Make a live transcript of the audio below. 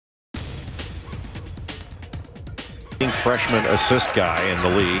Freshman assist guy in the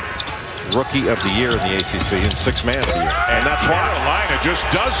league, rookie of the year in the ACC, and sixth man of the year. And that's Carolina just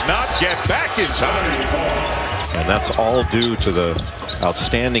does not get back in time. And that's all due to the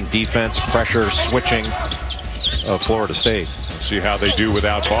outstanding defense, pressure, switching of Florida State. Let's see how they do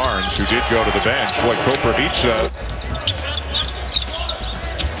without Barnes, who did go to the bench. Boy, Koprivica.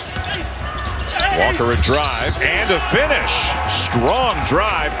 Walker a drive and a finish. Strong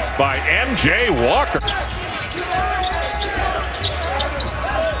drive by MJ Walker.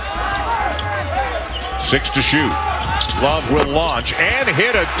 Six to shoot. Love will launch and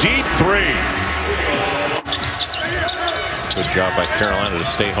hit a deep three. Good job by Carolina to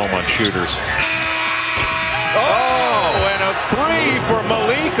stay home on shooters. Oh, and a three for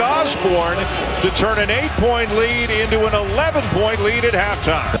Malik Osborne to turn an 8-point lead into an 11-point lead at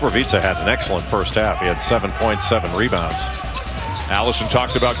halftime. Koprivica had an excellent first half. He had 7.7 rebounds. Allison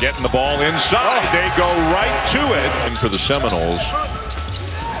talked about getting the ball inside. They go right to it. And for the Seminoles,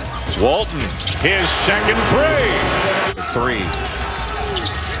 Walton, his second Three.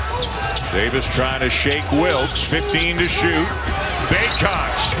 Davis trying to shake Wilkes, 15 to shoot.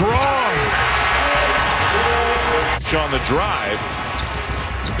 Baycott, strong. On the drive.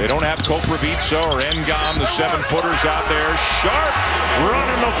 They don't have Koprivica or Ngom, the 7-footers out there. Sharp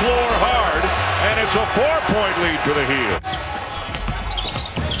running the floor hard, and it's a 4-point lead for the Heat.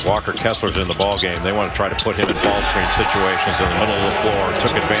 Walker Kessler's in the ball game. They want to try to put him in ball screen situations in the middle of the floor.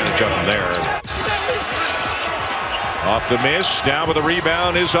 Took advantage of him there. Off the miss, down with the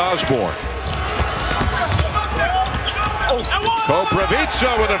rebound is Osborne.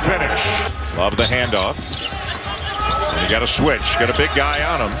 Koprivica with a finish. Love the handoff. And you got a switch. Got a big guy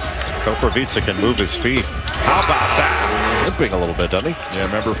on him. Koprivica can move his feet. How about that? Limping a little bit, doesn't he? Yeah,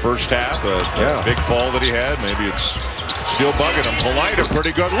 remember first half, a big fall that he had. Maybe it's still bugging him. Polite, a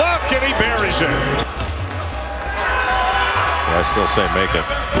pretty good look, and he buries it. Yeah, I still say make it.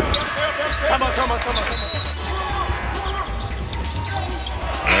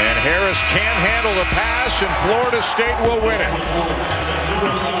 And Harris can't handle the pass, and Florida State will win it.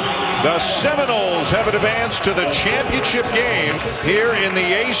 The Seminoles have advanced to the championship game here in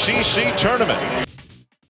the ACC tournament.